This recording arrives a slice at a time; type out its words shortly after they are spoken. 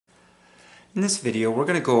In this video, we're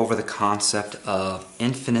going to go over the concept of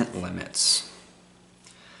infinite limits.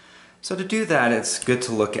 So to do that, it's good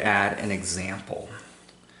to look at an example.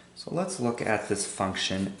 So let's look at this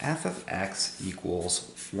function f of x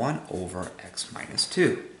equals 1 over x minus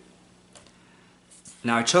 2.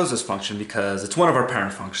 Now I chose this function because it's one of our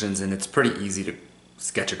parent functions and it's pretty easy to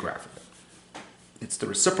sketch a graph of it. It's the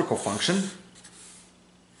reciprocal function.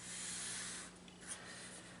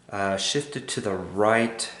 Shifted to the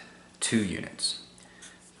right 2 units.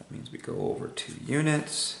 That means we go over 2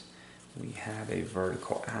 units. We have a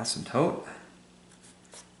vertical asymptote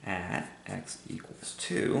at x equals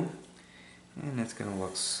 2. And it's going to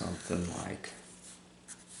look something like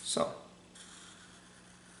so.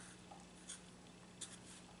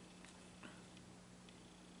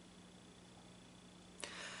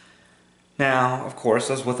 Now, of course,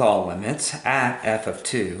 as with all limits, at f of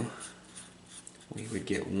 2, we would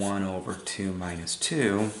get 1 over 2 minus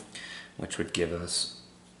 2, which would give us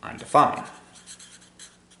undefined.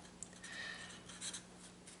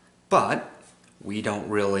 But we don't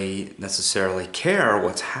really necessarily care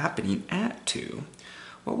what's happening at 2.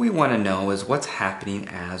 What we want to know is what's happening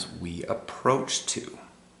as we approach 2.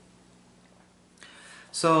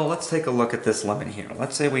 So let's take a look at this limit here.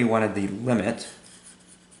 Let's say we wanted the limit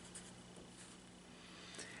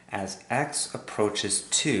as x approaches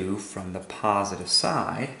 2 from the positive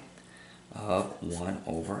side of 1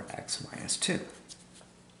 over x minus 2.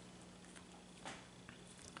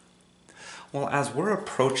 Well, as we're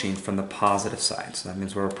approaching from the positive side, so that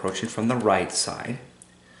means we're approaching from the right side,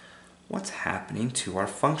 what's happening to our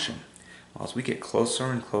function? Well, as we get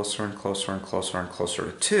closer and closer and closer and closer and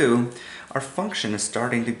closer to 2, our function is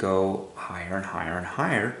starting to go higher and higher and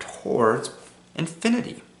higher towards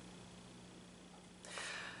infinity.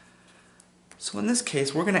 So in this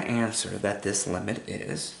case, we're going to answer that this limit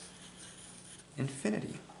is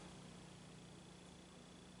infinity.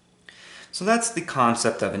 So that's the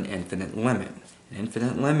concept of an infinite limit. An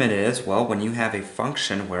infinite limit is, well, when you have a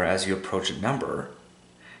function where as you approach a number,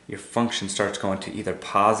 your function starts going to either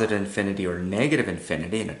positive infinity or negative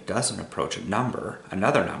infinity and it doesn't approach another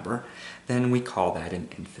number, then we call that an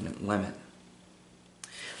infinite limit.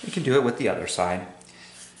 We can do it with the other side.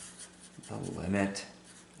 The limit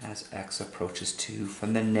as x approaches 2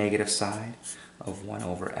 from the negative side of 1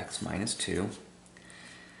 over x minus 2.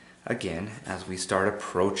 Again, as we start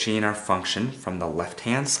approaching our function from the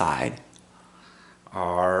left-hand side,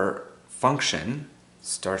 our function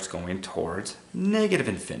starts going towards negative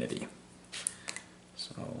infinity.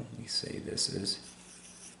 So we say this is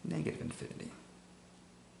negative infinity.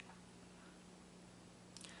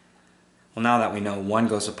 Well, now that we know one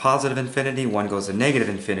goes to positive infinity, one goes to negative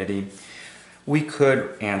infinity, we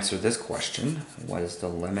could answer this question: what is the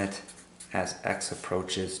limit as x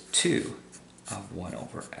approaches 2 of 1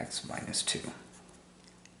 over x minus 2?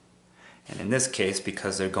 And in this case,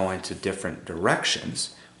 because they're going to different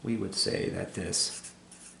directions, we would say that this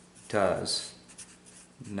does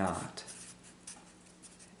not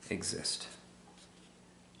exist.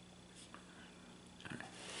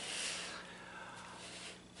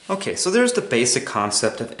 Okay, so there's the basic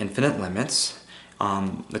concept of infinite limits.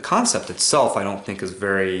 The concept itself I don't think is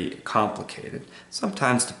very complicated.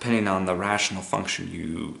 Sometimes depending on the rational function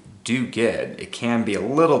you do get, it can be a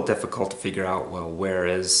little difficult to figure out, well, where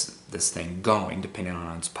is this thing going, depending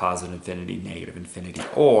on its positive infinity, negative infinity,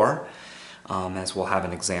 or, as we'll have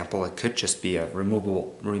an example, it could just be a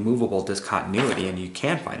removable discontinuity and you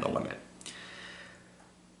can find the limit.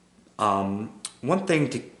 One thing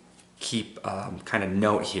to keep kind of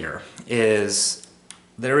note here is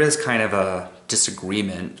there is kind of a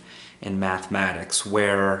disagreement in mathematics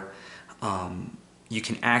where you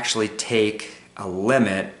can actually take a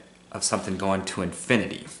limit of something going to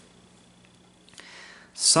infinity.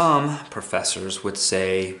 Some professors would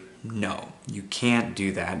say, no, you can't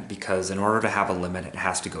do that because in order to have a limit, it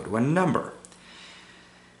has to go to a number.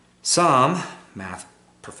 Some math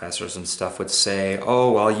professors and stuff would say,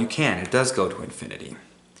 oh, well, you can. It does go to infinity.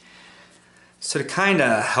 So to kind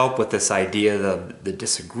of help with this idea of the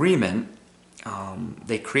disagreement,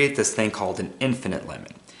 they create this thing called an infinite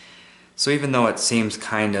limit. So even though it seems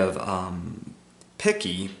kind of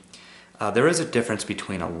picky, there is a difference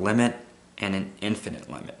between a limit and an infinite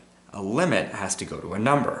limit. A limit has to go to a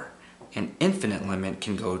number. An infinite limit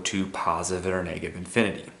can go to positive or negative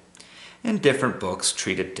infinity. And different books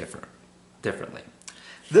treat it differently.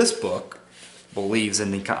 This book believes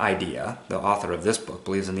in the idea, the author of this book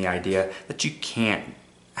believes in the idea that you can't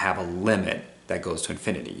have a limit that goes to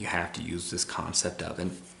infinity. You have to use this concept of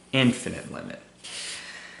an infinite limit.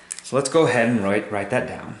 So let's go ahead and write that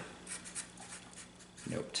down.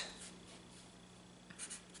 Note.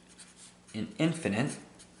 an infinite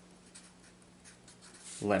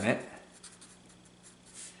limit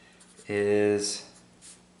is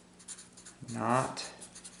not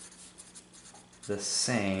the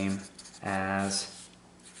same as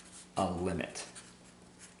a limit.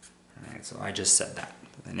 All right, so I just said that.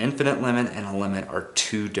 An infinite limit and a limit are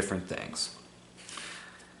two different things.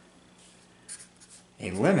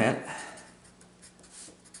 A limit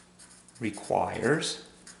requires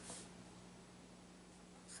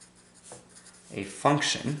a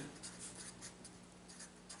function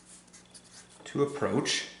to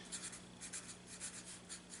approach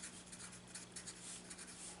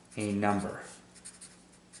a number.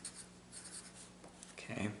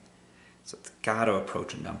 Okay, so it's got to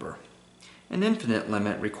approach a number. An infinite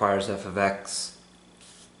limit requires f of x.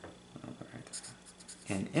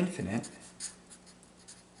 An infinite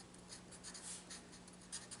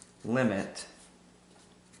limit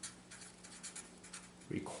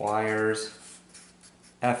requires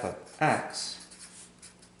f of x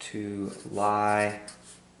to lie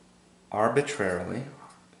arbitrarily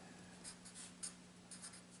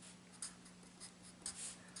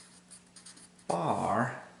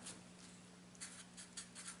far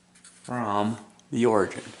from the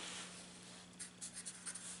origin.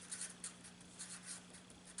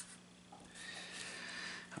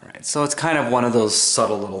 Alright, so it's kind of one of those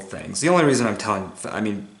subtle little things. The only reason I'm telling, I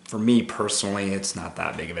mean, for me personally, it's not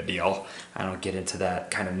that big of a deal. I don't get into that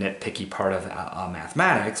kind of nitpicky part of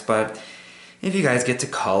mathematics, but if you guys get to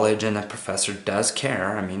college and the professor does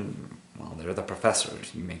care, I mean, well, they're the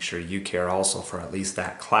professors. You make sure you care also for at least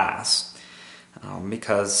that class.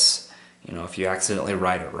 Because, you know, if you accidentally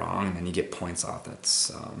write it wrong and then you get points off,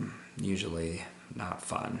 that's usually not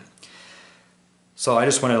fun. So I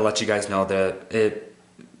just wanted to let you guys know that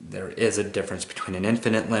there is a difference between an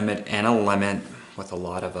infinite limit and a limit with a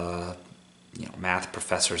lot of you know, math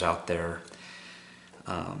professors out there.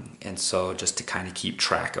 And so just to kind of keep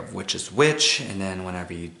track of which is which, and then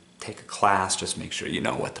whenever you take a class, just make sure you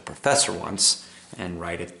know what the professor wants and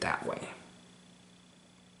write it that way.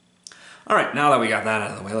 All right, now that we got that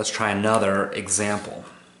out of the way, let's try another example.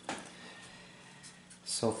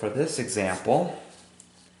 So for this example,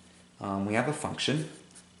 we have a function,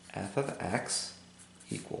 f of x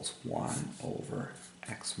equals 1 over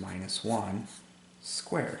x minus 1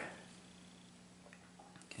 squared.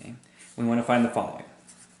 Okay, we want to find the following.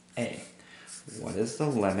 A, what is the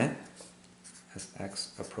limit as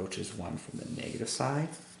x approaches 1 from the negative side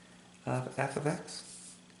of f of x?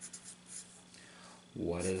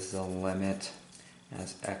 What is the limit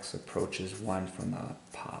as x approaches 1 from the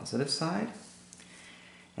positive side?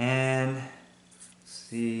 And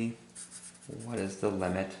C, what is the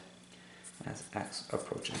limit as x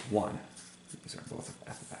approaches 1? These are both of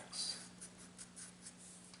f of x.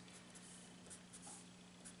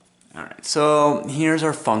 Alright, so here's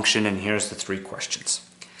our function and here's the three questions.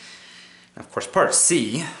 Now, of course, part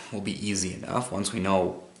C will be easy enough. Once we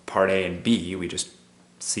know part A and B, we just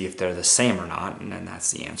see if they're the same or not, and then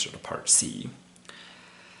that's the answer to part C.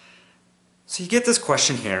 So you get this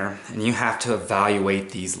question here, and you have to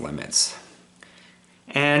evaluate these limits.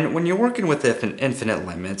 And when you're working with infinite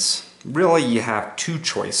limits, really you have two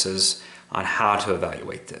choices on how to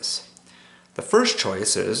evaluate this. The first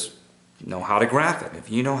choice is know how to graph it.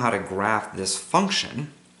 If you know how to graph this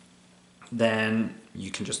function, then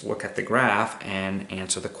you can just look at the graph and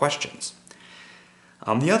answer the questions.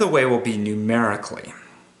 The other way will be numerically.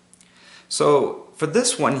 So for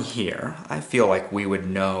this one here, I feel like we would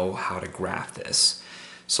know how to graph this.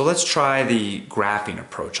 So let's try the graphing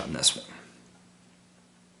approach on this one.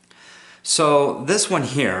 So this one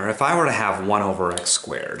here, if I were to have 1 over x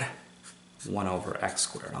squared,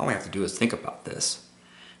 all we have to do is think about this.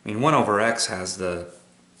 I mean, 1 over x has the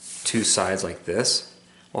two sides like this.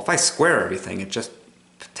 Well, if I square everything, it just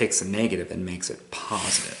takes a negative and makes it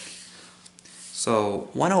positive. So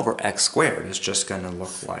 1 over x squared is just going to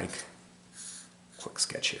look like, quick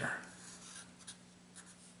sketch here.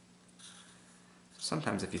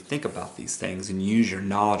 Sometimes if you think about these things and use your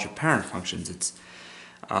knowledge of parent functions, it's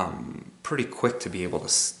pretty quick to be able to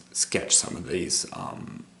sketch some of these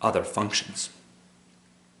other functions.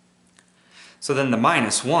 So then the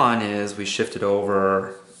minus 1 is we shifted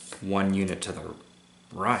over 1 unit to the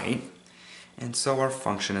right, and so our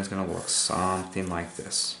function is going to look something like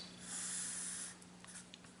this.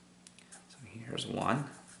 So here's 1,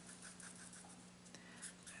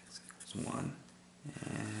 here's 1,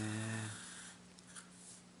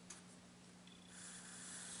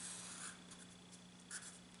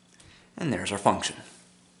 and there's our function.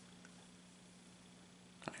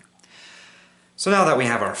 So now that we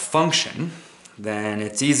have our function, then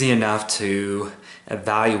it's easy enough to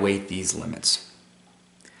evaluate these limits.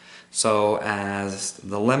 So as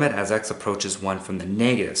the limit as x approaches 1 from the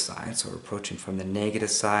negative side, so we're approaching from the negative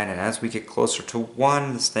side, and as we get closer to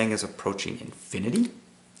 1, this thing is approaching infinity.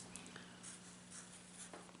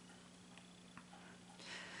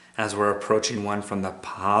 As we're approaching 1 from the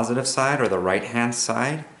positive side, or the right-hand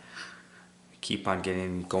side, we keep on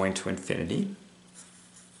going to infinity.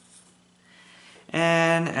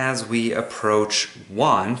 And as we approach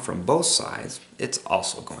 1 from both sides, it's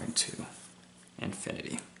also going to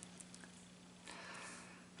infinity.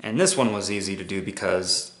 And this one was easy to do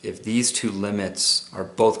because if these two limits are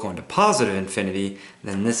both going to positive infinity,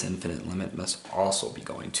 then this infinite limit must also be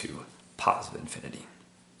going to positive infinity.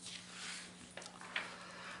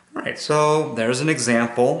 Alright, so there's an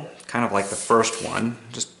example, kind of like the first one,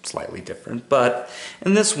 just slightly different. But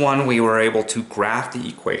in this one we were able to graph the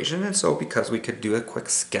equation, and so because we could do a quick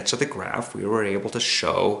sketch of the graph, we were able to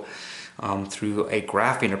show through a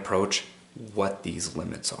graphing approach what these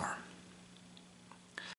limits are.